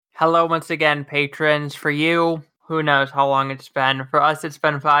Hello once again, patrons. For you, who knows how long it's been. For us, it's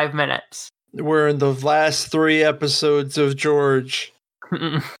been 5 minutes. We're in the last 3 episodes of George.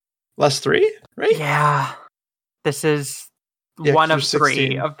 Last 3, right? Yeah. This is one of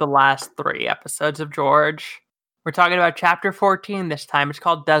 3 of the last 3 episodes of George. We're talking about chapter 14 this time. It's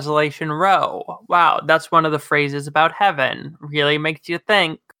called Desolation Row. Wow, that's one of the phrases about heaven. Really makes you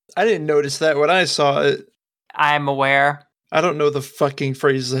think. I didn't notice that when I saw it. I'm aware. I don't know the fucking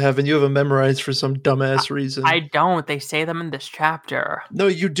phrases of heaven. You have them memorized for some dumbass reason. I don't. They say them in this chapter. No,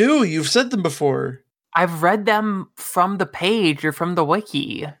 you do. You've said them before. I've read them from the page or from the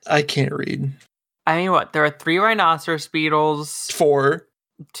wiki. I can't read. I mean, what? There are 3 rhinoceros beetles. 4.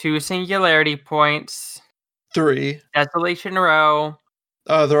 2 singularity points. 3. Desolation Row.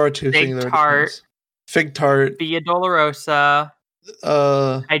 There are 2 Fig singularity Tart. points. Fig Tart. Via Dolorosa.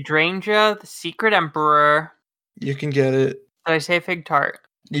 Hydrangea, the Secret Emperor. You can get it. Did I say Fig Tart?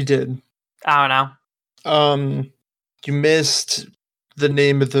 You did. I don't know. You missed the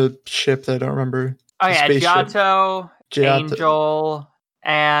name of the ship that I don't remember. Oh yeah, Giotto, Angel,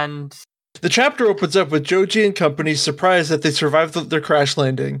 and... The chapter opens up with Joji and company surprised that they survived their crash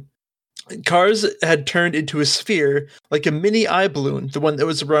landing. Cars had turned into a sphere, like a mini eye balloon, the one that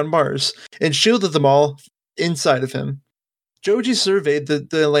was around Mars, and shielded them all inside of him. Joji surveyed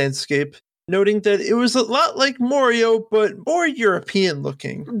the landscape, noting that it was a lot like Mario, but more European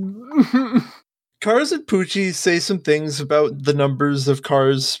looking. Cars and Poochie say some things about the numbers of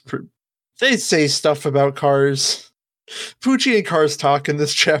cars. They say stuff about cars. Poochie and Cars talk in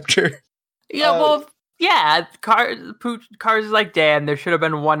this chapter. Yeah, Cars is like, damn, there should have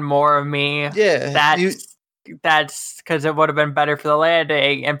been one more of me. Yeah. That's because it would have been better for the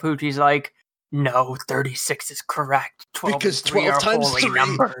landing. And Poochie's like, no, 36 is correct. 12 because 12 times 3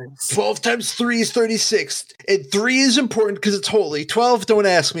 numbers. 12 times 3 is 36. And 3 is important because it's holy. 12, don't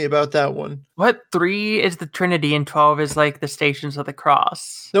ask me about that one. What? 3 is the Trinity and 12 is like the Stations of the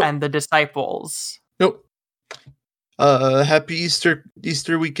Cross and the disciples. Nope. Happy Easter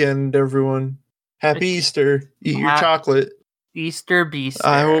weekend, everyone. Happy Easter. Eat your chocolate. Easter beaster.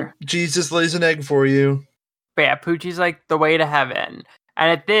 I hope Jesus lays an egg for you. But yeah, Poochie's like the way to heaven. And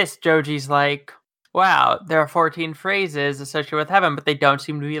at this, Joji's like, wow, there are 14 phrases associated with heaven, but they don't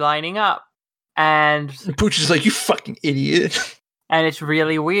seem to be lining up. And Poochie's like, you fucking idiot. And it's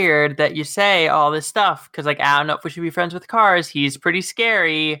really weird that you say all this stuff, because, like, I don't know if we should be friends with Cars. He's pretty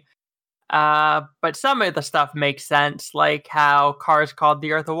scary. But some of the stuff makes sense, like how Cars called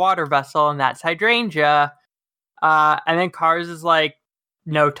the Earth a water vessel, and that's hydrangea. And then Cars is like,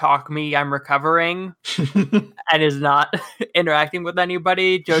 no, talk me, I'm recovering, and is not interacting with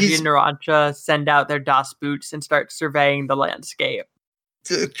anybody. Joji and Narancia send out their Das boots and start surveying the landscape.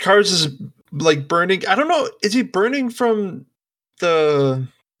 Cars is like burning. I don't know. Is he burning from the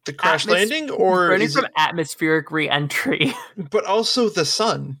crash landing, or burning from atmospheric re-entry? But also the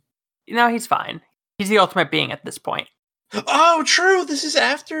sun. No, he's fine. He's the ultimate being at this point. Oh, true. This is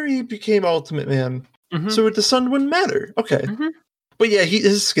after he became Ultimate Man. Mm-hmm. So the sun wouldn't matter. Okay. Mm-hmm. But yeah,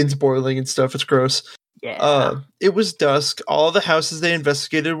 his skin's boiling and stuff. It's gross. Yeah. It was dusk. All the houses they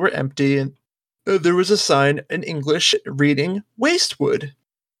investigated were empty, and there was a sign in English reading Wastewood.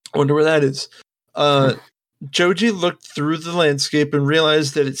 I wonder where that is. Joji looked through the landscape and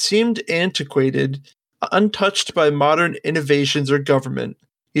realized that it seemed antiquated, untouched by modern innovations or government.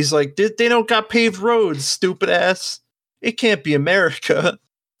 He's like, they don't got paved roads, stupid ass. It can't be America.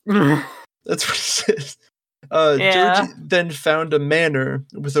 That's what he says. Joji then found a manor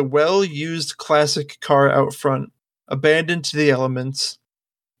with a well-used classic car out front, abandoned to the elements.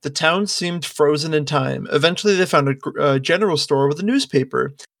 The town seemed frozen in time. Eventually, they found a general store with a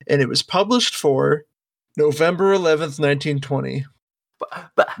newspaper, and it was published for November 11th, 1920.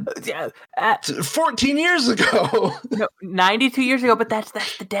 But 14 years ago. No, 92 years ago, but that's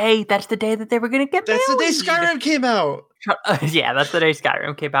the day. That's the day that they were going to get married. That's the day Skyrim came out. Yeah, that's the day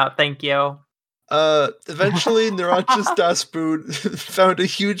Skyrim came out. Thank you. Eventually, Narancia's Das Boot found a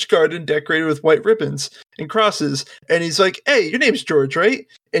huge garden decorated with white ribbons and crosses, and he's like, hey, your name's George, right?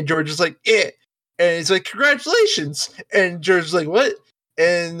 And George is like, yeah. And he's like, congratulations. And George is like, what?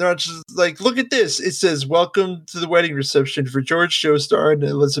 And Narancia's like, look at this. It says, welcome to the wedding reception for George Joestar and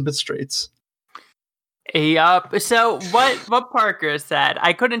Elizabeth Straits. Yup. So what Parker said,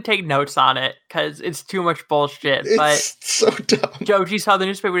 I couldn't take notes on it because it's too much bullshit. But it's so dumb. Joji saw the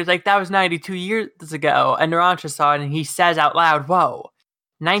newspaper. He's like, that was 92 years ago. And Narancia saw it, and he says out loud, whoa,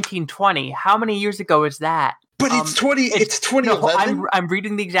 1920. How many years ago is that? But it's 2011? No, I'm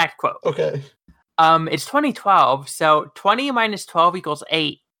reading the exact quote. Okay. It's 2012, so 20 minus 12 equals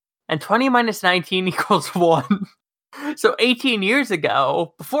 8. And 20 minus 19 equals 1. So 18 years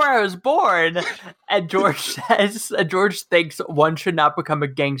ago, before I was born, and George thinks one should not become a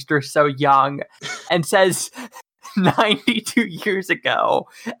gangster so young, and says 92 years ago,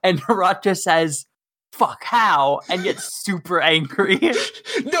 and Narancia says, fuck, how? And gets super angry.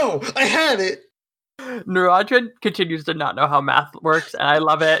 No, I had it! Narancia continues to not know how math works, and I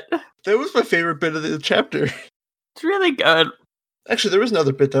love it. That was my favorite bit of the chapter. It's really good. Actually, there was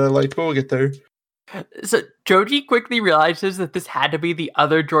another bit that I liked, but we'll get there. So Joji quickly realizes that this had to be the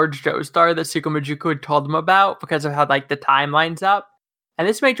other George Joestar that Tsukumajuku had told him about because of how the time lines up. And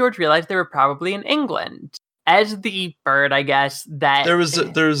this made George realize they were probably in England. As the bird, I guess, that there's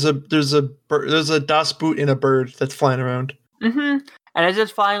a Das Boot in a bird that's flying around. Mm-hmm. And as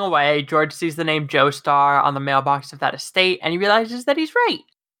it's flying away, George sees the name Joestar on the mailbox of that estate, and he realizes that he's right.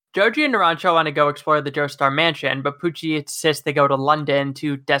 Joji and Narancia want to go explore the Joestar mansion, but Pucci insists they go to London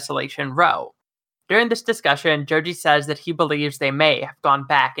to Desolation Row. During this discussion, Joji says that he believes they may have gone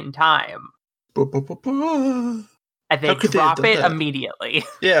back in time. And they drop it immediately.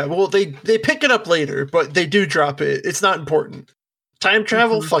 Yeah, well, they pick it up later, but they do drop it. It's not important. Time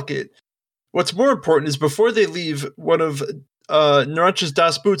travel, fuck it. What's more important is before they leave, one of Narancia's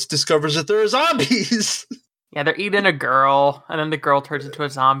Das Boots discovers that there are zombies. Yeah, they're eating a girl, and then the girl turns into a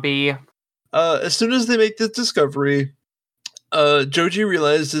zombie. As soon as they make this discovery, Joji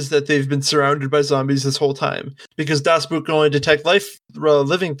realizes that they've been surrounded by zombies this whole time because Das Boot can only detect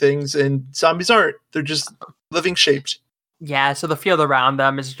living things, and zombies aren't. They're just living shaped. Yeah, so the field around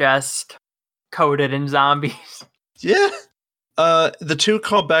them is just coated in zombies. Yeah. The two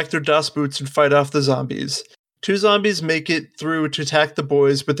call back their Das Boots and fight off the zombies. 2 zombies make it through to attack the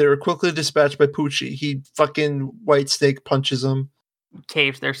boys, but they were quickly dispatched by Pucci. He fucking White Snake punches them.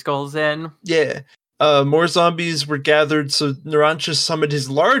 Caves their skulls in. Yeah. More zombies were gathered, so Narancia summoned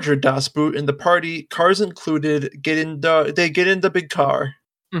his larger Das Boot, and the party, cars included, get in the big car.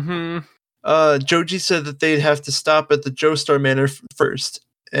 Mm-hmm. Joji said that they'd have to stop at the Joestar Manor first.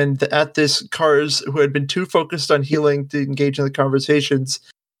 And at this, cars, who had been too focused on healing to engage in the conversations,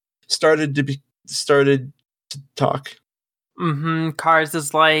 started to talk. Mm-hmm. Cars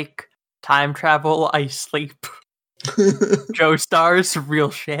is like time travel, I sleep. Joestar's real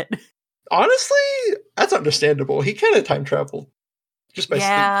shit. Honestly, that's understandable. He kind of time traveled just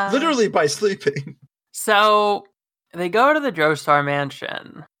by literally by sleeping. So they go to the Joestar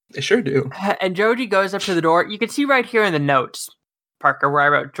mansion. They sure do. And Joji goes up to the door. You can see right here in the notes, Parker, where I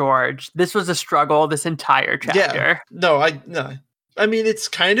wrote George. This was a struggle this entire chapter. Yeah. No. I mean, it's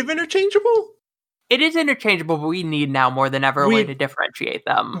kind of interchangeable. It is interchangeable, but we need now more than ever a way to differentiate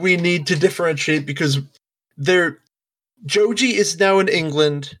them. We need to differentiate because Joji is now in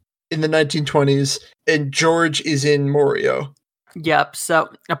England in the 1920s, and George is in Morio. Yep, so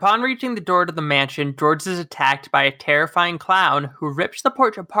upon reaching the door to the mansion, George is attacked by a terrifying clown who rips the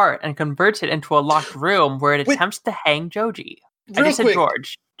porch apart and converts it into a locked room where it attempts to hang Joji. I just said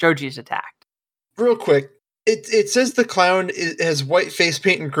George. Joji is attacked. Real quick, it says the clown has white face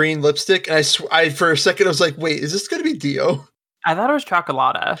paint and green lipstick, and I for a second I was like, wait, is this going to be Dio? I thought it was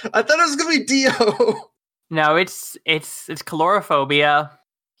Chocolata. I thought it was going to be Dio. No, it's Colorophobia.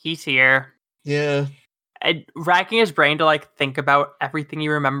 He's here. Yeah. And racking his brain to think about everything he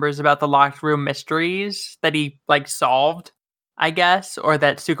remembers about the locked room mysteries that he solved, I guess, or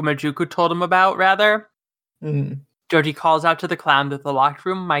that Tsukumajuku told him about, rather. Mm-hmm. Joji calls out to the clown that the locked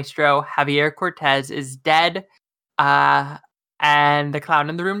room maestro, Javier Cortez, is dead, and the clown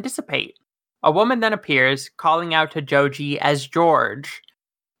in the room dissipate. A woman then appears, calling out to Joji as George,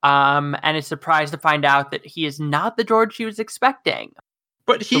 and is surprised to find out that he is not the George she was expecting.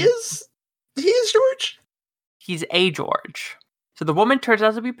 But he is George? He's a George. So the woman turns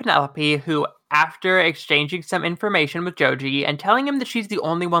out to be Penelope, who, after exchanging some information with Joji and telling him that she's the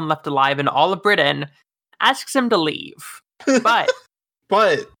only one left alive in all of Britain, asks him to leave.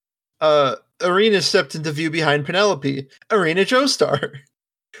 But Irina stepped into view behind Penelope. Irina Joestar.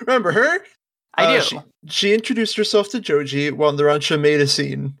 Remember her? I do. She introduced herself to Joji while Narancia made a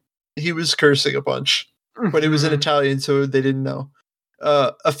scene. He was cursing a bunch, but it was in Italian, so they didn't know.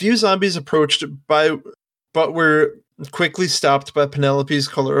 A few zombies approached but were quickly stopped by Penelope's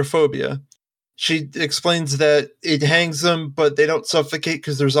colorophobia. She explains that it hangs them, but they don't suffocate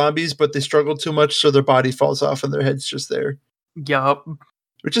because they're zombies, but they struggle too much, so their body falls off and their head's just there. Yup.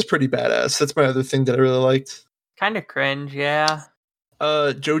 Which is pretty badass. That's my other thing that I really liked. Kind of cringe, yeah.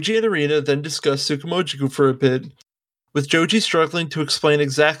 Joji and Irina then discuss Tsukumajuku for a bit, with Joji struggling to explain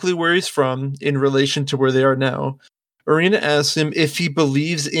exactly where he's from in relation to where they are now. Irina asks him if he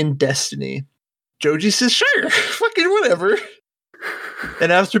believes in destiny. Joji says, sure, fucking whatever.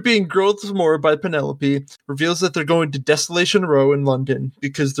 And after being grilled some more by Penelope, reveals that they're going to Desolation Row in London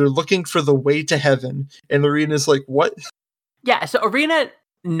because they're looking for the way to heaven. And Arena's like, what? Yeah, so Arena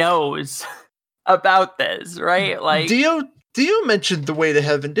knows about this, right? Like Dio mentioned the way to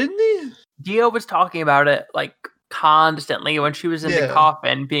heaven, didn't he? Dio was talking about it like constantly when she was in the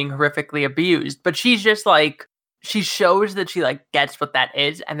coffin being horrifically abused. But she's just like, she shows that she like gets what that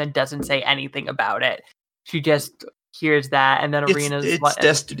is and then doesn't say anything about it. She just hears that, and then Arena's it's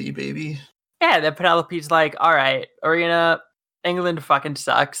destiny, baby. Yeah, then Penelope's like, all right, Arena, England fucking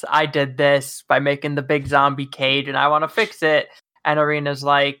sucks. I did this by making the big zombie cage and I want to fix it. And Arena's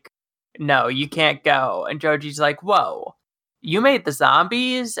like, no, you can't go. And Joji's like, whoa, you made the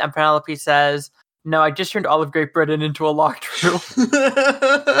zombies? And Penelope says, no, I just turned all of Great Britain into a locked room.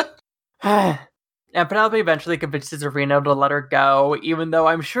 And Penelope eventually convinces Arena to let her go, even though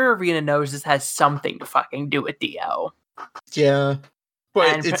I'm sure Arena knows this has something to fucking do with Dio. Yeah,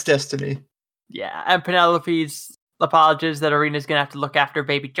 but it's destiny. Yeah, and Penelope's apologizes that Arena's gonna have to look after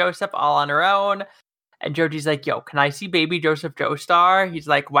baby Joseph all on her own. And Joji's like, yo, can I see baby Joseph Joestar? He's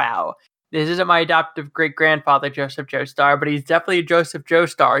like, wow, this isn't my adoptive great-grandfather Joseph Joestar, but he's definitely Joseph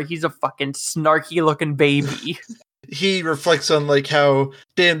Joestar. He's a fucking snarky-looking baby. He reflects on like how,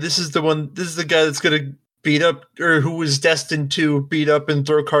 damn, this is the guy that's gonna beat up, or who was destined to beat up and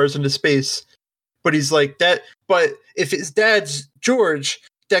throw cars into space. But he's like that. But if his dad's George,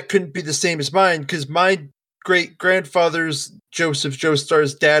 that couldn't be the same as mine, because my great grandfather's Joseph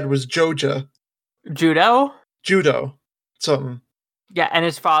Joestar's dad was Judo, something. Yeah, and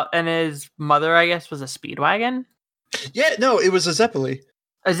his mother, I guess, was a Speedwagon. Yeah, no, it was a Zeppeli.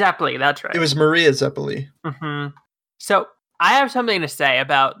 A Zeppeli, that's right. It was Maria Zeppeli. Mm-hmm. So I have something to say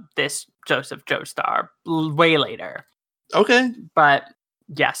about this Joseph Joestar way later. Okay. But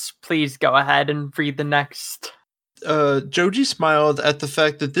yes, please go ahead and read the next. Joji smiled at the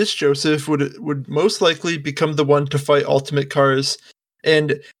fact that this Joseph would most likely become the one to fight Ultimate Cars.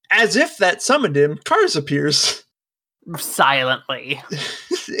 And as if that summoned him, Cars appears. Silently.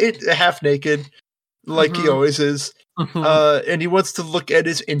 Half naked, like he always is. And he wants to look at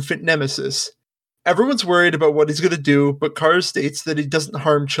his infant nemesis. Everyone's worried about what he's going to do, but Cars states that he doesn't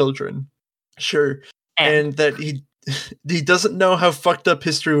harm children. Sure. And that he doesn't know how fucked up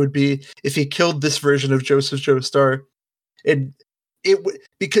history would be if he killed this version of Joseph Joestar. And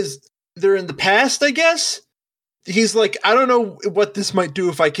because they're in the past, I guess. He's like, I don't know what this might do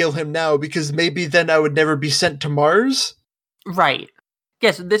if I kill him now, because maybe then I would never be sent to Mars. Right.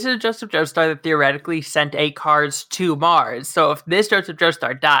 Yes, this is Joseph Joestar that theoretically sent a Cars to Mars. So if this Joseph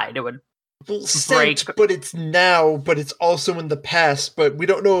Joestar died, it would break. But it's now, but it's also in the past. But we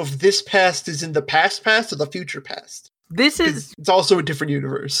don't know if this past is in the past or the future past. It's also a different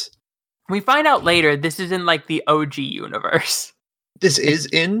universe. We find out later this is in like the OG universe. This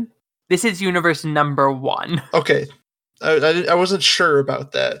is universe number 1. Okay. I wasn't sure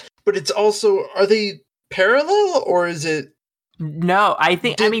about that. But it's also, are they parallel or is it? No, I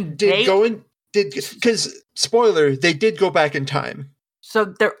think, because spoiler, they did go back in time.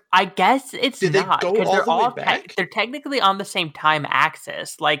 So I guess it's did not, because they're all back? They're technically on the same time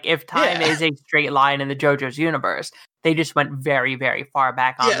axis. Like if time is a straight line in the JoJo's universe, they just went very, very far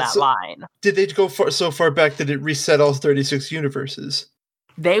back on that line. Did they go so far back that it reset all 36 universes?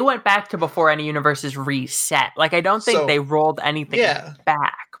 They went back to before any universes reset. Like I don't think they rolled anything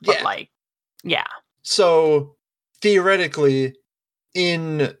back. But So theoretically,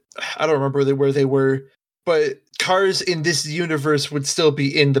 I don't remember where they were, but Cars in this universe would still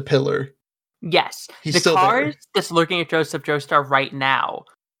be in the pillar. Yes. He's the still Cars there. that's looking at Joseph Joestar right now,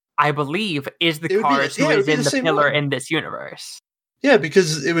 I believe, is the Cars who is in the pillar in this universe. Yeah,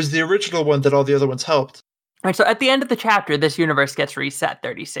 because it was the original one that all the other ones helped. Right, so at the end of the chapter, this universe gets reset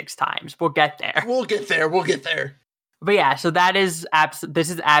 36 times. We'll get there. We'll get there. But yeah, so this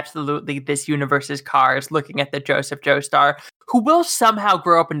is absolutely this universe's Cars looking at the Joseph Joestar, who will somehow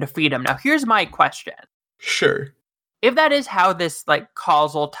grow up and defeat him. Now, here's my question. Sure. If that is how this like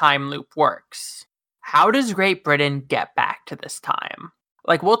causal time loop works, how does Great Britain get back to this time?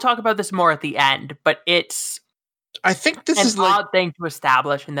 Like, we'll talk about this more at the end, but I think this is an odd thing to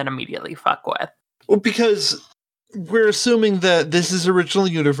establish and then immediately fuck with. Well, because we're assuming that this is original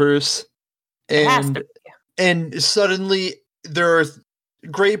universe, and suddenly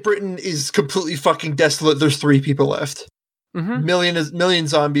Great Britain is completely fucking desolate. There's 3 people left. Mm-hmm. Million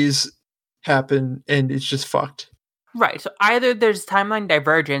zombies happen, and it's just fucked. Right. So either there's timeline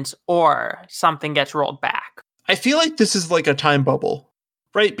divergence or something gets rolled back. I feel like this is like a time bubble,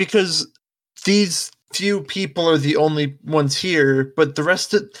 right? Because these few people are the only ones here, but the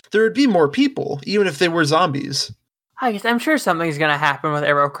rest there would be more people, even if they were zombies. I guess I'm sure something's gonna happen with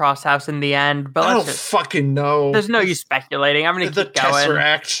Arrow Cross House in the end, but I let's don't just. fucking know. There's no use speculating. I'm gonna The keep going.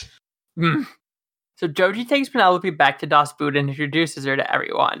 Tesseract. So Joji takes Penelope back to Das Boot and introduces her to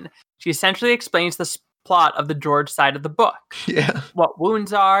everyone. She essentially explains the plot of the George side of the book. Yeah. What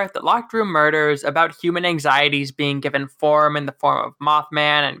wounds are, the locked room murders, about human anxieties being given form in the form of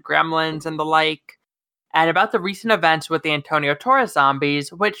Mothman and gremlins and the like, and about the recent events with the Antonio Torres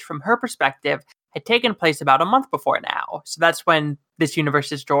zombies, which, from her perspective, had taken place about a month before now. So that's when this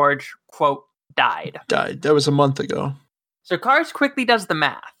universe's George, quote, died. That was a month ago. So Cars quickly does the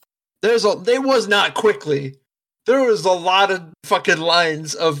math. They was not quickly. There was a lot of fucking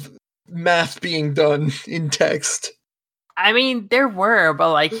lines of math being done in text. I mean, there were,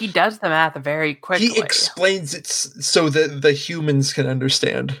 but like he does the math very quickly. He explains it so that the humans can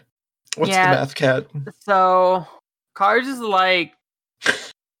understand. What's the math, Cat? So Cars is like,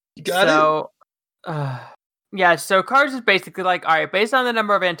 you got it. Yeah. So Cars is basically like, all right, based on the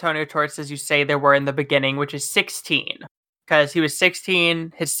number of Antonio Torres you say there were in the beginning, which is 16. Because he was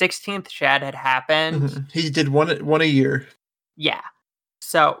 16, his 16th shed had happened. Mm-hmm. He did one a year. Yeah.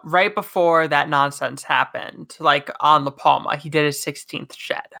 So right before that nonsense happened, like on La Palma, he did his 16th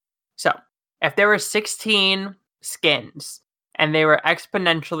shed. So if there were 16 skins and they were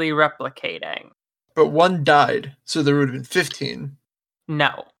exponentially replicating. But one died, so there would have been 15.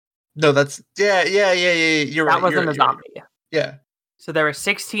 No, that's... Yeah, you're right. That wasn't a zombie. Right. Yeah. So there were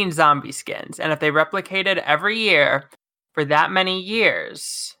 16 zombie skins, and if they replicated every year for that many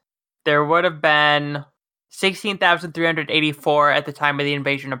years, there would have been 16,384 at the time of the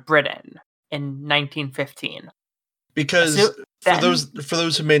invasion of Britain in 1915. Because for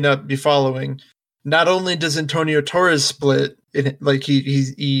those who may not be following, not only does Antonio Torres split, like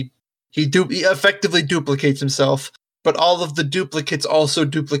he effectively duplicates himself, but all of the duplicates also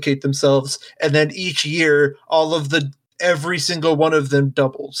duplicate themselves, and then each year, every single one of them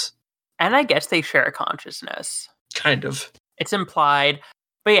doubles. And I guess they share consciousness. Kind of. It's implied.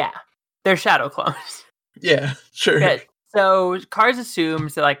 But yeah, they're shadow clones. Yeah, sure. Yeah, so Cars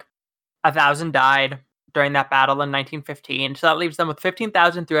assumes that like 1,000 died during that battle in 1915. So that leaves them with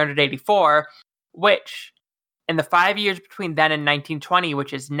 15,384, which in the 5 years between then and 1920,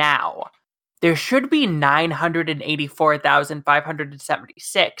 which is now, there should be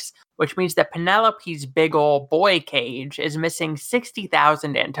 984,576, which means that Penelope's big old boy cage is missing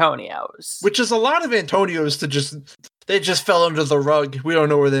 60,000 Antonios. Which is a lot of Antonios they just fell under the rug. We don't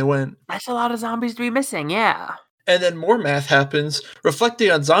know where they went. That's a lot of zombies to be missing, yeah. And then more math happens.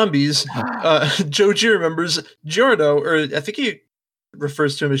 Reflecting on zombies, Joji remembers Giorno, or I think he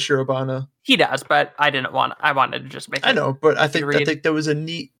refers to him as Shirobana. He does, but I wanted to just make it. I know, but I think that was a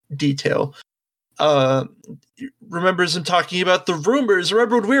neat detail. Remembers him talking about the rumors.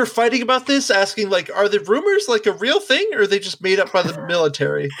 Remember when we were fighting about this, asking like, are the rumors like a real thing, or are they just made up by the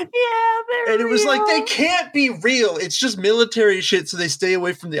military? Yeah, they're And it was real. like, they can't be real. It's just military shit, so they stay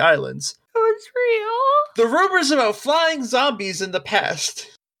away from the islands. It was real. The rumors about flying zombies in the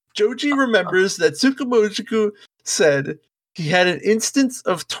past. Joji remembers that Tsukumojiku said he had an instance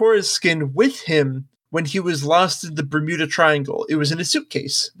of Torres skin with him when he was lost in the Bermuda Triangle. It was in a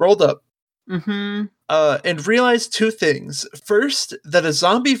suitcase, rolled up. Mm-hmm. And realized two things. First, that a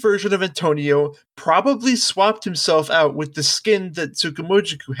zombie version of Antonio probably swapped himself out with the skin that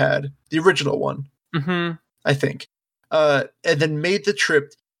Tsukumojiku had, the original one. Mm-hmm. I think. And then made the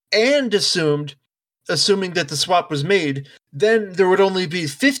trip, and assuming that the swap was made, then there would only be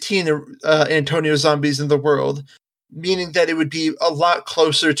 15 Antonio zombies in the world, meaning that it would be a lot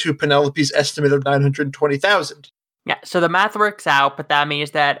closer to Penelope's estimate of 920,000. Yeah, so the math works out, but that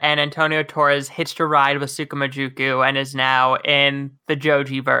means that Antonio Torres hitched a ride with Tsukumojiku and is now in the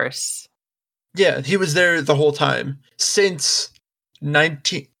Joji-verse. Yeah, he was there the whole time. Since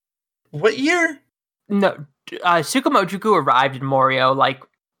 19... What year? No, Tsukumojiku arrived in Morio like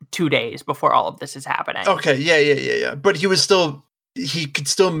 2 days before all of this is happening. Okay, yeah. But he could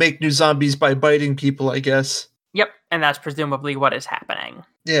still make new zombies by biting people, I guess. Yep, and that's presumably what is happening.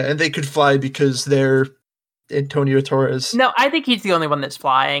 Yeah, and they could fly because they're Antonio Torres. No, I think he's the only one that's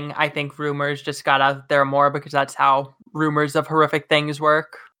flying. I think rumors just got out there more because that's how rumors of horrific things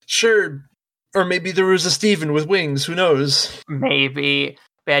work. Sure. Or maybe there was a Steven with wings. Who knows? Maybe.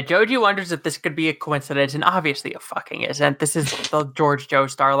 But yeah, Joji wonders if this could be a coincidence, and obviously it fucking isn't. This is the George Joe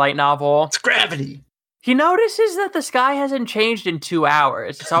Starlight novel. It's gravity. He notices that the sky hasn't changed in 2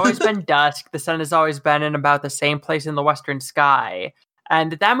 hours. It's always been dusk. The sun has always been in about the same place in the western sky.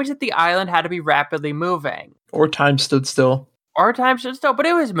 And that means that the island had to be rapidly moving. Or time stood still. But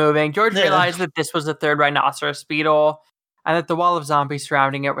it was moving. George realized that this was the third rhinoceros beetle. and that the wall of zombies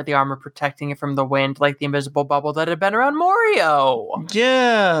surrounding it were the armor protecting it from the wind, like the invisible bubble that had been around Morio.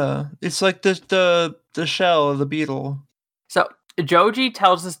 Yeah, it's like the shell of the beetle. So Joji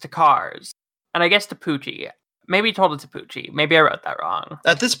tells this to Cars, and I guess to Poochie. Maybe he told it to Poochie. Maybe I wrote that wrong.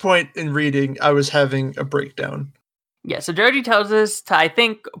 At this point in reading, I was having a breakdown. Yeah, so Joji tells this to, I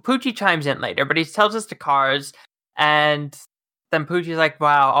think Poochie chimes in later, but he tells this to Cars, and then Poochie's like,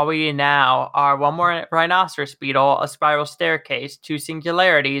 wow, all we need now are one more rhinoceros beetle, a spiral staircase, 2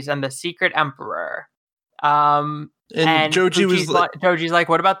 singularities, and the secret emperor. And Joji was Joji's like,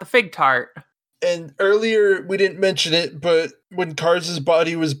 what about the fig tart? And earlier, we didn't mention it, but when Cars'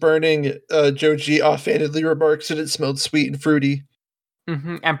 body was burning, Joji offhandedly remarks that it smelled sweet and fruity.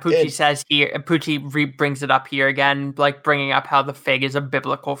 Mm-hmm. And Poochie says here, Poochie brings it up here again, like bringing up how the fig is a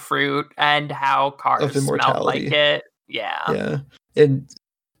biblical fruit and how Cars smelled like it. Yeah.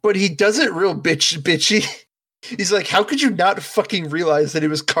 But he does it real bitchy. He's like, how could you not fucking realize that it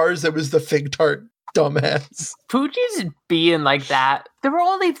was Cars that was the fig tart, dumbass? Poochie's being like that. There were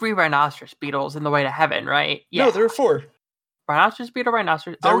only 3 rhinoceros beetles in the way to heaven, right? Yeah. No, there were 4. Rhinoceros beetle,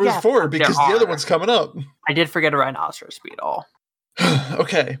 rhinoceros. There was 4 because the other one's coming up. I did forget a rhinoceros beetle.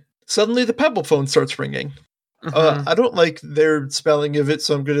 Okay. Suddenly the Pebble phone starts ringing. Mm-hmm. I don't like their spelling of it,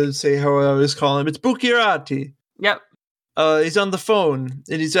 so I'm going to say how I always call him. It's Bukirati. Yep. He's on the phone,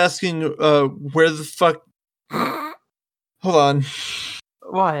 and he's asking where the fuck... Hold on.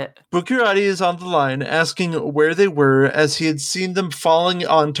 What? Bukirati is on the line, asking where they were, as he had seen them falling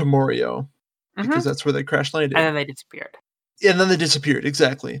onto Morio. Because that's where they crash landed. And then they disappeared.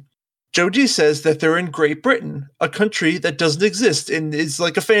 Exactly. Joji says that they're in Great Britain, a country that doesn't exist and is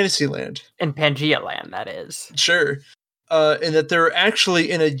like a fantasy land. In Pangea land, that is. Sure. And that they're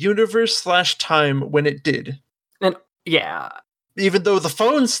actually in a universe/time when it did. And yeah. Even though the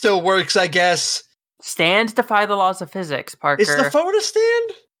phone still works, I guess. Stands defy the laws of physics, Parker. Is the phone a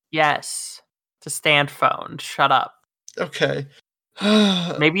stand? Yes. It's a stand phone. Shut up. Okay.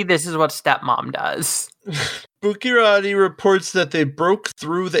 Maybe this is what stepmom does. Bukirati reports that they broke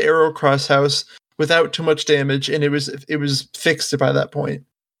through the Aerocross house without too much damage, and it was fixed by that point.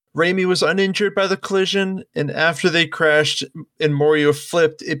 Raimi was uninjured by the collision, and after they crashed and Morio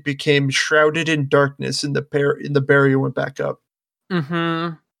flipped, it became shrouded in darkness, and the barrier went back up.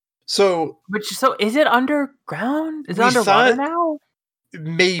 Mm-hmm. So is it underground? Is it underwater now?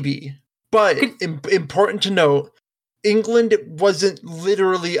 Maybe, but important to note, England wasn't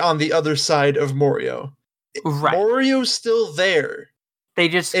literally on the other side of Morio. Right. Morio's still there. They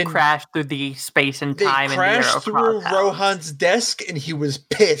just crashed through the space and time. They crashed through Rohan's desk, and he was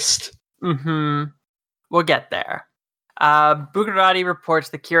pissed. Mm-hmm. We'll get there. Bukirati reports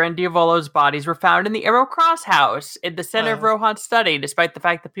that Kira and Diavolo's bodies were found in the Aerocross house in the center of Rohan's study, despite the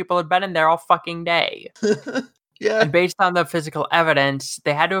fact that people had been in there all fucking day. Yeah. And based on the physical evidence,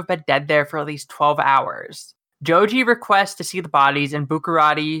 they had to have been dead there for at least 12 hours. Joji requests to see the bodies, and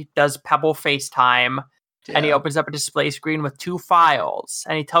Bukirati does Pebble FaceTime, and he opens up a display screen with 2 files,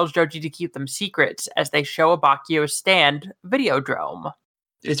 and he tells Joji to keep them secrets as they show Abakio's stand Videodrome.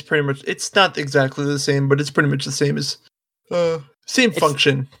 It's not exactly the same, but it's pretty much the same as, same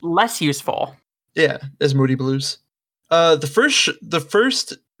function. Less useful. Yeah, as Moody Blues. The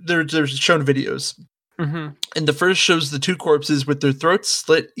first, they're shown videos. Mm-hmm. And the first shows the 2 corpses with their throats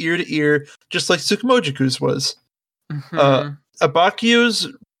slit ear to ear, just like Tsukumojuku's was. Mm-hmm.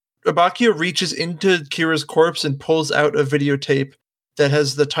 Abakio reaches into Kira's corpse and pulls out a videotape that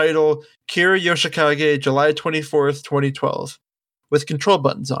has the title Kira Yoshikage, July 24th, 2012, with control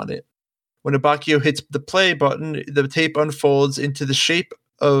buttons on it. When Abakio hits the play button, the tape unfolds into the shape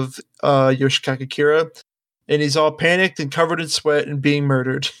of Yoshikage Kira, and he's all panicked and covered in sweat and being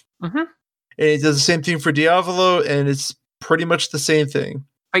murdered. Mm-hmm. And he does the same thing for Diavolo, and it's pretty much the same thing.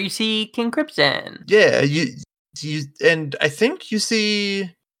 But you see King Crimson. Yeah, you and I think you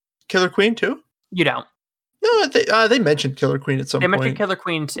see Killer Queen too? You don't. No, they mentioned Killer Queen at some point. They mentioned Killer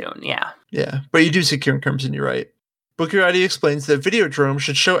Queen soon, yeah. Yeah, but you do see King Crimson, you're right. Bukirati explains that Videodrome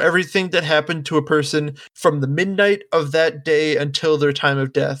should show everything that happened to a person from the midnight of that day until their time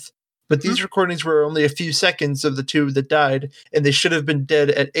of death. But these recordings were only a few seconds of the 2 that died, and they should have been dead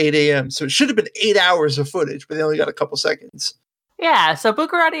at 8 a.m. So it should have been 8 hours of footage, but they only got a couple seconds. Yeah, so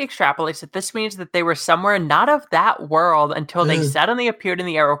Bukirati extrapolates that this means that they were somewhere not of that world until they suddenly appeared in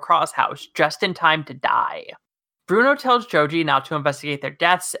the Aerocross house, just in time to die. Bruno tells Joji not to investigate their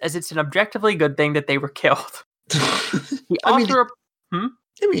deaths, as it's an objectively good thing that they were killed. It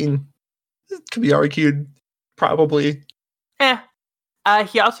could be argued, probably.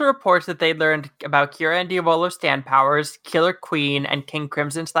 He also reports that they learned about Kira and Diavolo's stand powers, Killer Queen, and King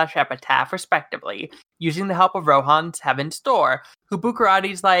Crimson/Epitaph, respectively, using the help of Rohan's Heaven's Door, who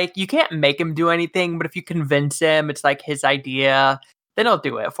Bucciarati's like, you can't make him do anything, but if you convince him it's like his idea, then he'll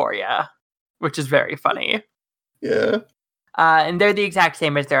do it for you, which is very funny. Yeah. And they're the exact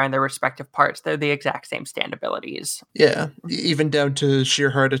same as they're in their respective parts. They're the exact same stand abilities. Yeah, even down to sheer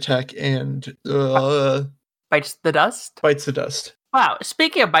heart attack and Bites the dust? bites the dust. Wow,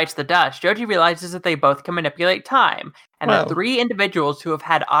 speaking of bites the dust, Joji realizes that they both can manipulate time, and Wow. that 3 individuals who have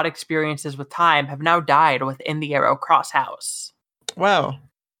had odd experiences with time have now died within the Arrow Cross house. Wow.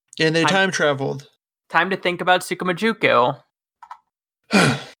 And they time traveled. Time to think about Tsukumojuku.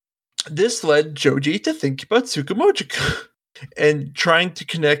 This led Joji to think about Tsukumojuku and trying to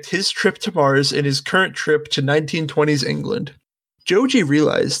connect his trip to Mars and his current trip to 1920s England. Joji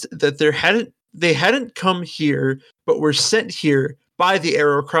realized that they hadn't come here, but were sent here by the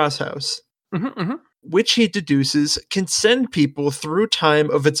Arrow Cross House, which he deduces can send people through time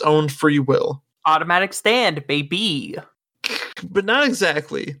of its own free will. Automatic stand, baby. But not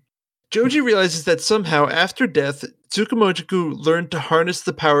exactly. Joji realizes that somehow, after death, Tsukumojuku learned to harness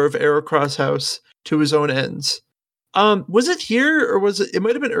the power of Arrow Cross House to his own ends. Was it here, or was it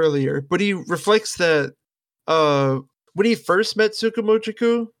might have been earlier, but he reflects that when he first met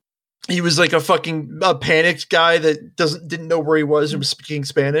Tsukumojuku, he was like a panicked guy that didn't know where he was and was speaking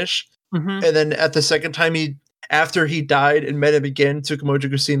Spanish. And then at the second time after he died and met him again,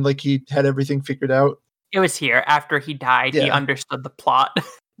 Tsukumojuku seemed like he had everything figured out. It was here. After he died, he understood the plot.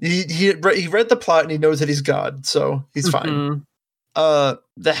 He read the plot and he knows that he's God, so he's fine.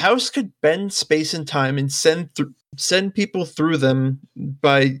 The house could bend space and time and send people through them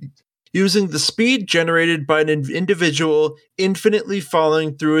by using the speed generated by an individual infinitely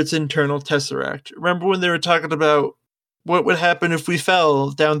falling through its internal tesseract. Remember when they were talking about what would happen if we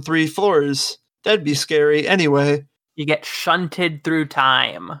fell down 3 floors? That'd be scary. Anyway. You get shunted through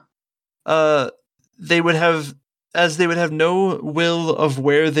time. They would have no will of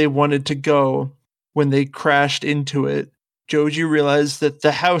where they wanted to go when they crashed into it. Joji realized that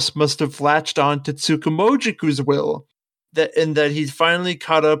the house must have latched on to Tsukumojuku's will, and that he'd finally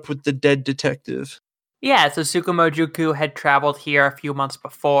caught up with the dead detective. Yeah, so Tsukumojuku had traveled here a few months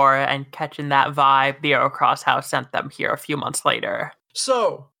before, and catching that vibe, the Arrow Cross House sent them here a few months later.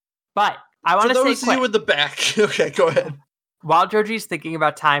 But I want to say, those of you in the back, okay, go ahead. While Joji's thinking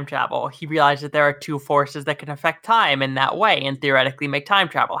about time travel, he realized that there are 2 forces that can affect time in that way and theoretically make time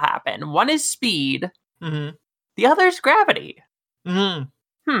travel happen. One is speed. The other is gravity.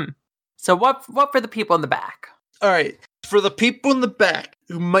 So what for the people in the back? All right. For the people in the back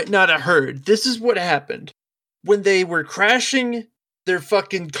who might not have heard, this is what happened. When they were crashing their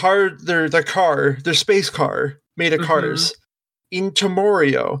fucking car, their space car made of cars into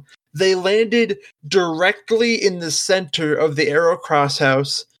Morio, they landed directly in the center of the Arrow Cross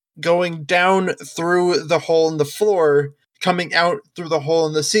House, going down through the hole in the floor, coming out through the hole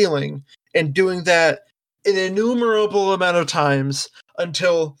in the ceiling, and doing that an innumerable amount of times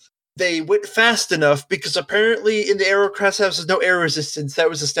until they went fast enough, because apparently in the Arrow Cross House there's no air resistance. That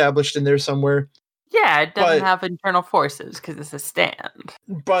was established in there somewhere. Yeah, it doesn't have internal forces because it's a stand.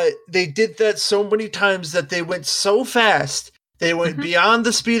 But they did that so many times that they went so fast, they went beyond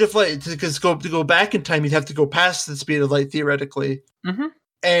the speed of light. Because to go back in time, you'd have to go past the speed of light, theoretically.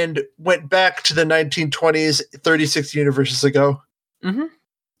 And went back to the 1920s, 36 universes ago.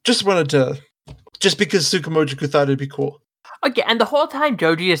 Just because Tsukumojuku thought it'd be cool. Okay, and the whole time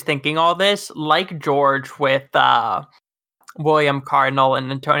Joji is thinking all this, like George with William Cardinal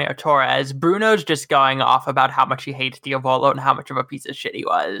and Antonio Torres, Bruno's just going off about how much he hates Diavolo and how much of a piece of shit he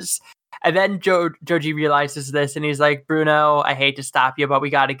was. And then Joji realizes this, and he's like, Bruno, I hate to stop you, but we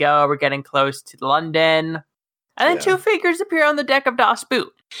gotta go. We're getting close to London. And then 2 figures appear on the deck of Das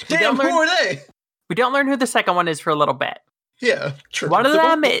Boot. Damn, who are they? We don't learn who the second one is for a little bit. Yeah, true. One of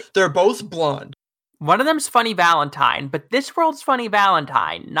them they're both blonde. One of them's Funny Valentine, but this world's Funny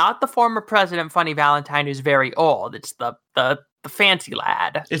Valentine, not the former president Funny Valentine who's very old. It's the fancy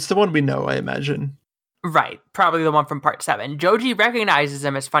lad. It's the one we know, I imagine. Right, probably the one from part 7. Joji recognizes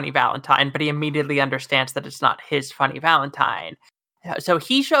him as Funny Valentine, but he immediately understands that it's not his Funny Valentine. So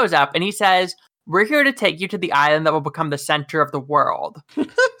he shows up and he says, "We're here to take you to the island that will become the center of the world,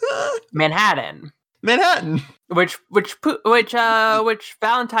 Manhattan." Which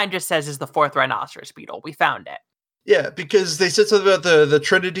Valentine just says is the 4th rhinoceros beetle. We found it. Yeah, because they said something about the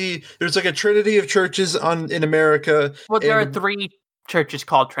Trinity. There's like a trinity of churches in America. Well, there are 3 churches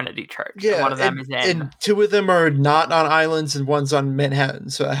called Trinity Church. Yeah, and one of them is in. And 2 of them are not on islands, and one's on Manhattan.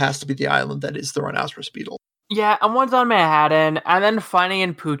 So it has to be the island that is the rhinoceros beetle. Yeah, and one's on Manhattan, and then Funny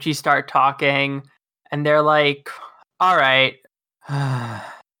and Poochie start talking, and they're like, all right.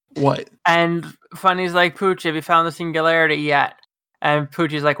 What? And Funny's like, Poochie, have you found the singularity yet? And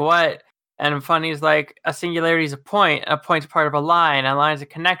Poochie's like, what? And Funny's like, a singularity is a point. A point's part of a line. A line's a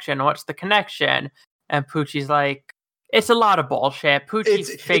connection. What's the connection? And Poochie's like, it's a lot of bullshit.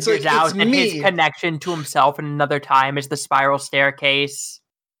 Poochie figures out that his connection to himself in another time is the spiral staircase.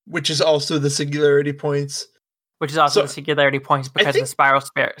 Which is also the singularity points. Which is also the singularity points because the spiral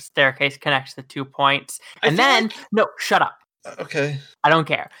staircase connects the 2 points. And then, no, shut up. Okay. I don't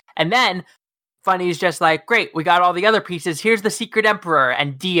care. And then Funny's just like, great, we got all the other pieces. Here's the secret emperor,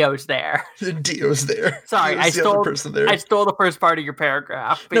 and Dio's there. Dio's there. Sorry, I stole the first part of your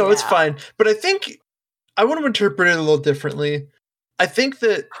paragraph. No, it's fine. But I think I want to interpret it a little differently. I think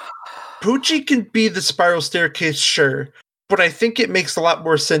that Poochie can be the spiral staircase, sure. But I think it makes a lot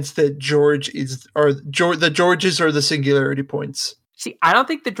more sense that the Georges are the singularity points. See, I don't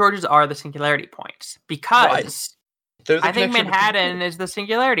think the Georges are the singularity points because I think Manhattan is the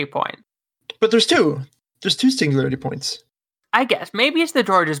singularity point. But there's two. There's two singularity points. I guess. Maybe it's the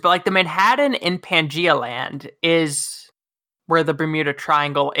Georges, but like the Manhattan in Pangea Land is where the Bermuda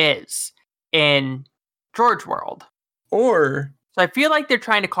Triangle is in George World. So I feel like they're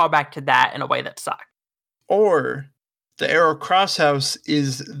trying to call back to that in a way that sucks. Or the Arrow Cross House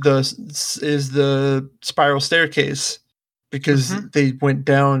is the spiral staircase because they went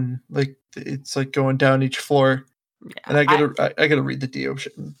down, like it's like going down each floor. Yeah, and I gotta read the Dio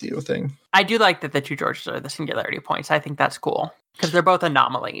thing. I do like that the two Georges are the singularity points. I think that's cool because they're both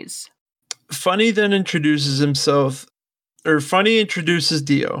anomalies. Funny then introduces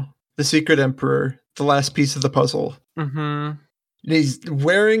Dio, the secret emperor, the last piece of the puzzle. Mm-hmm. And he's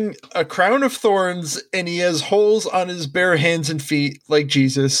wearing a crown of thorns, and he has holes on his bare hands and feet, like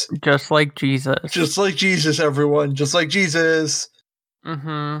Jesus. Just like Jesus. Just like Jesus, everyone. Just like Jesus.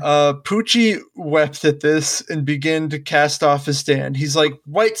 Mm-hmm. Poochie wept at this and began to cast off his stand. He's like,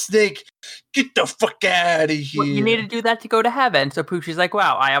 Whitesnake, get the fuck out of here. Well, you need to do that to go to heaven. So Poochie's like,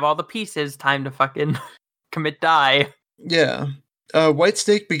 wow, I have all the pieces. Time to fucking die. Yeah.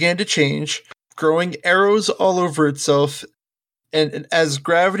 Whitesnake began to change, growing arrows all over itself. And as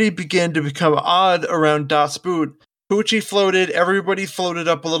gravity began to become odd around Dot's boot, Poochie floated. Everybody floated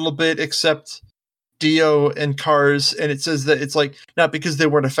up a little bit except Dio and Cars. And it says that it's like, not because they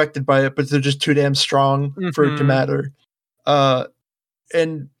weren't affected by it, but they're just too damn strong for it to matter.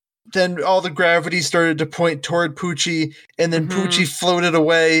 And then all the gravity started to point toward Poochie, and then Poochie floated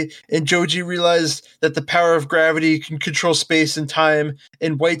away, and Joji realized that the power of gravity can control space and time,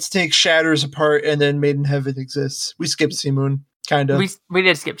 and Whitesnake shatters apart, and then Made in Heaven exists. We skipped Sea Moon. Kind of. We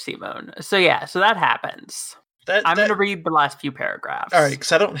did skip Sea Moon. So yeah, so that happens. I'm going to read the last few paragraphs. All right,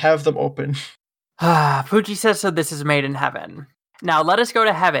 because I don't have them open. Poochie says, so this is Made in Heaven. Now let us go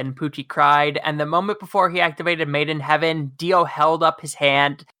to heaven, Poochie cried, and the moment before he activated Made in Heaven, Dio held up his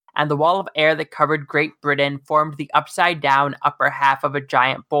hand, and the wall of air that covered Great Britain formed the upside-down upper half of a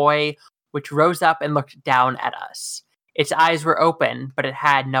giant boy, which rose up and looked down at us. Its eyes were open, but it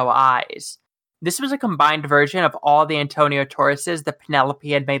had no eyes. This was a combined version of all the Antonio Tauruses that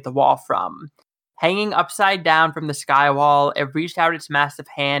Penelope had made the wall from. Hanging upside down from the sky wall, it reached out its massive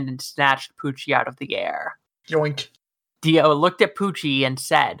hand and snatched Poochie out of the air. Yoink. Dio looked at Poochie and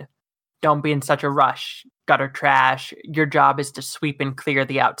said, don't be in such a rush, gutter trash. Your job is to sweep and clear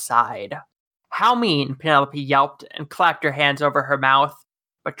the outside. How mean, Penelope yelped and clapped her hands over her mouth.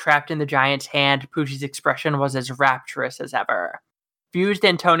 But trapped in the giant's hand, Poochie's expression was as rapturous as ever. Fused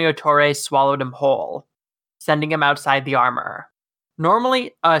Antonio Torres swallowed him whole, sending him outside the armor.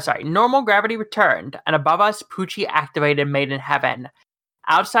 Normal gravity returned, and above us, Poochie activated Made in Heaven.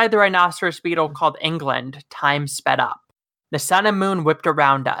 Outside the rhinoceros beetle called England, time sped up. The sun and moon whipped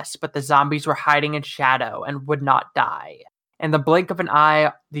around us, but the zombies were hiding in shadow and would not die. In the blink of an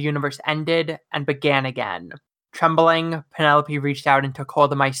eye, the universe ended and began again. Trembling, Penelope reached out and took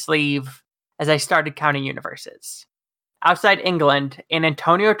hold of my sleeve as I started counting universes. Outside England, in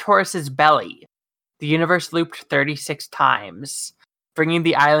Antonio Torres's belly, the universe looped 36 times, bringing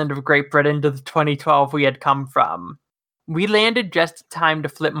the island of Great Britain to the 2012 we had come from. We landed just in time to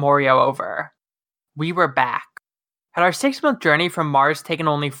flip Morio over. We were back. Had our 6-month journey from Mars taken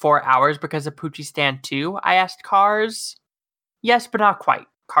only 4 hours because of Poochie Stand 2? I asked Cars. Yes, but not quite,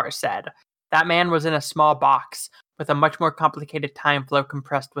 Cars said. That man was in a small box, with a much more complicated time flow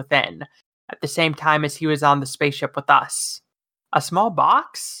compressed within, at the same time as he was on the spaceship with us. A small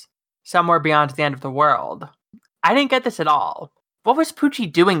box? Somewhere beyond the end of the world. I didn't get this at all. What was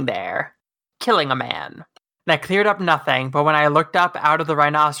Poochie doing there? Killing a man. That cleared up nothing, but when I looked up out of the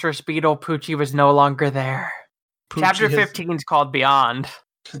rhinoceros beetle, Poochie was no longer there. Chapter 15 is called Beyond.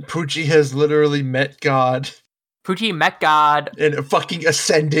 Poochie has literally met God. Poochie met God. And fucking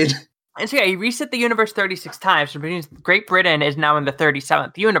ascended. And so yeah, he reset the universe 36 times, which means Great Britain is now in the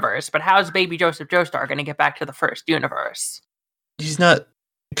 37th universe. But how's baby Joseph Joestar going to get back to the first universe? He's not,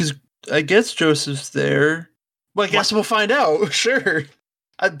 because I guess Joseph's there. Well, I guess we'll find out. Sure.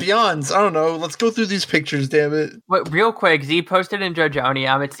 At Beyond's, I don't know. Let's go through these pictures, damn it. Wait, real quick, Z posted in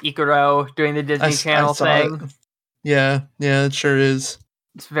JoJonium. It's Ikaro doing the Disney Channel thing. It. Yeah, it sure is.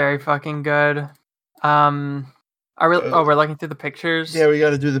 It's very fucking good. We're looking through the pictures? Yeah, we got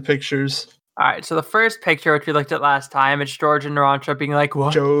to do the pictures. All right, so the first picture, which we looked at last time, it's George and Narancia being like,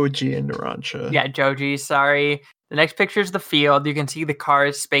 what? Joji and Narancia. Yeah, Joji, sorry. The next picture is the field. You can see the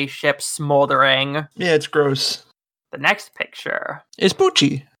car's spaceship smoldering. Yeah, it's gross. The next picture is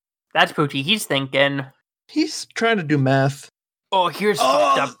Poochie. That's Poochie. He's thinking. He's trying to do math. Oh, here's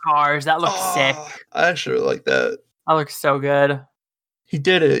fucked up cars. That looks sick. I actually like that. That looks so good. He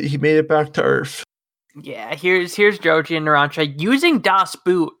did it. He made it back to Earth. Yeah, here's Joji and Narancia using Das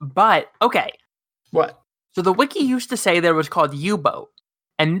Boot, but okay. What? So the wiki used to say that it was called U-Boat,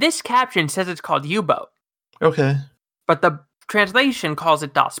 and this caption says it's called U-Boat. Okay. But the translation calls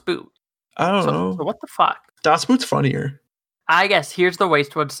it Das Boot. I don't know. So what the fuck? Das Boot's funnier. I guess here's the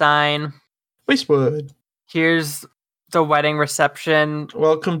Wastewood sign. Wastewood. Here's the wedding reception.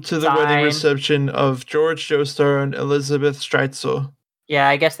 Welcome to the wedding reception of George Joestar and Elizabeth Streitzel. Yeah,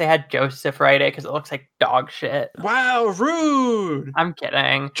 I guess they had Joseph write it because it looks like dog shit. Wow, rude. I'm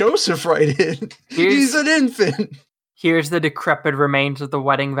kidding. Joseph write it. He's an infant. Here's the decrepit remains of the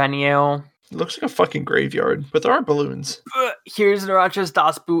wedding venue. It looks like a fucking graveyard, but there are balloons. Here's Narancia's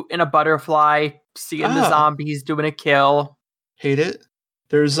Das Boot in a butterfly, seeing the zombies doing a kill. Hate it.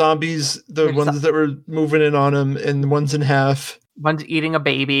 There's zombies, ones that were moving in on him, and one's in half. One's eating a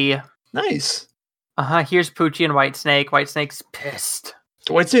baby. Nice. Here's Poochie and Whitesnake. Whitesnake's pissed.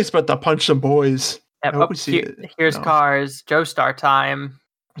 Whitesnake's about to punch some boys. Yep. I hope we see it. Here's Cars. Joestar time.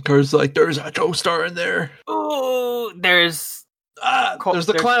 Cars like, there's a Joestar in there. Ooh, there's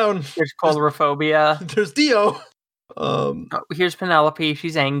the clown. There's colorophobia. There's Dio. Here's Penelope.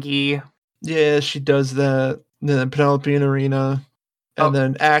 She's Angie. Yeah, she does that. And then Penelope and Irina. And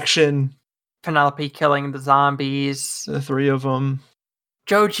then action. Penelope killing the zombies. The three of them.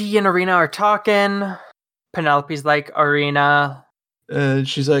 Joji and Irina are talking. Penelope's like, Irina. And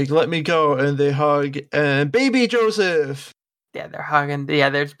she's like, let me go. And they hug. And baby Joseph. Yeah, they're hugging. Yeah,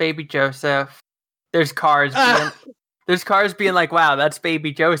 there's baby Joseph. There's Cars being like, wow, that's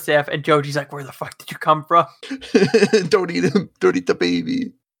baby Joseph. And Joji's like, where the fuck did you come from? Don't eat him. Don't eat the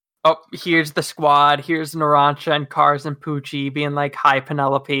baby. Oh, here's the squad. Here's Narancia and Cars and Poochie being like, hi,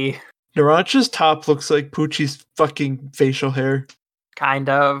 Penelope. Narancia's top looks like Poochie's fucking facial hair. Kind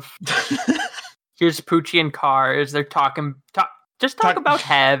of. Here's Poochie and Cars. They're talking about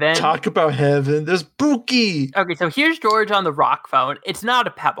heaven. Talk about heaven. There's Pookie. Okay, so here's George on the rock phone. It's not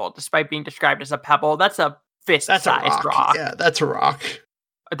a pebble, despite being described as a pebble. That's a fist-sized rock. Yeah, that's a rock.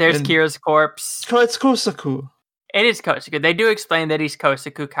 There's Kira's corpse. It's Kosaku. It is Kosaku. They do explain that he's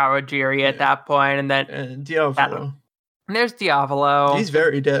Kosaku Kawajiri at that point, and then Diavolo. And there's Diavolo. He's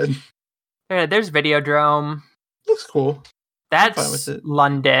very dead. Yeah, there's Videodrome. Looks cool. That's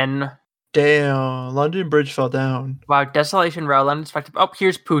London. Damn, London Bridge fell down. Wow, Desolation Row, London's fucked up. Oh,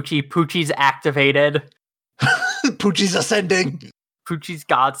 here's Poochie. Poochie's activated. Poochie's ascending. Poochie's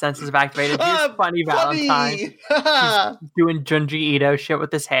God senses have activated. Here's Funny Valentine. He's doing Junji Ito shit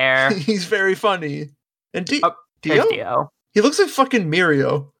with his hair. He's very funny. And Dio? Dio. He looks like fucking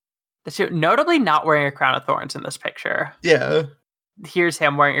Mirio. Notably not wearing a crown of thorns in this picture. Yeah. Here's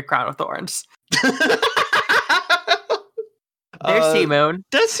him wearing a crown of thorns. There's Seamoon.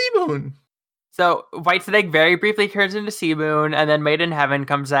 That's Seamoon. So Whitesnake very briefly turns into Seamoon, and then Made in Heaven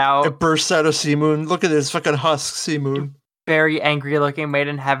comes out. It bursts out of Seamoon. Look at this fucking husk, Seamoon. Very angry looking Made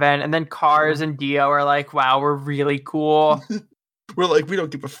in Heaven. And then Cars and Dio are like, wow, we're really cool. We're like, we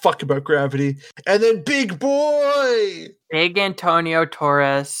don't give a fuck about gravity. And then Big Boy! Big Antonio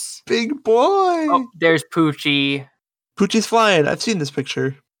Torres. Big Boy! Oh, there's Poochie. Poochie's flying. I've seen this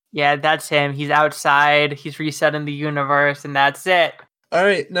picture. Yeah, that's him. He's outside. He's resetting the universe, and that's it. All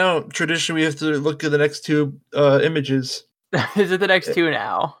right, now, traditionally, we have to look at the next two images. Is it the next two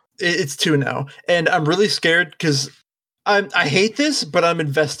now? It's two now. And I'm really scared because I hate this, but I'm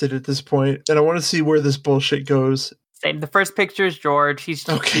invested at this point, and I want to see where this bullshit goes. Same. The first picture is George. He's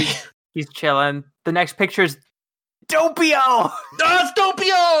chilling. The next picture is Doppio! Oh, it's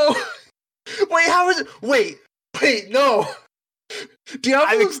Doppio! Wait, how is it? Wait, no.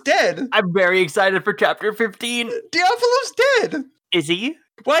 Diavolo's dead. I'm very excited for chapter 15. Diavolo's dead. Is he?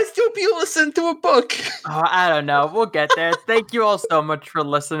 Why still people listen to a book? Oh, I don't know. We'll get there. Thank you all so much for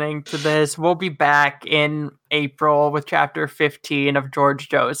listening to this. We'll be back in April with chapter 15 of George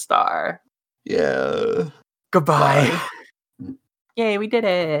Joestar. Yeah. Goodbye. Bye. Yay, we did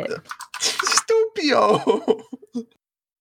it. Stupio.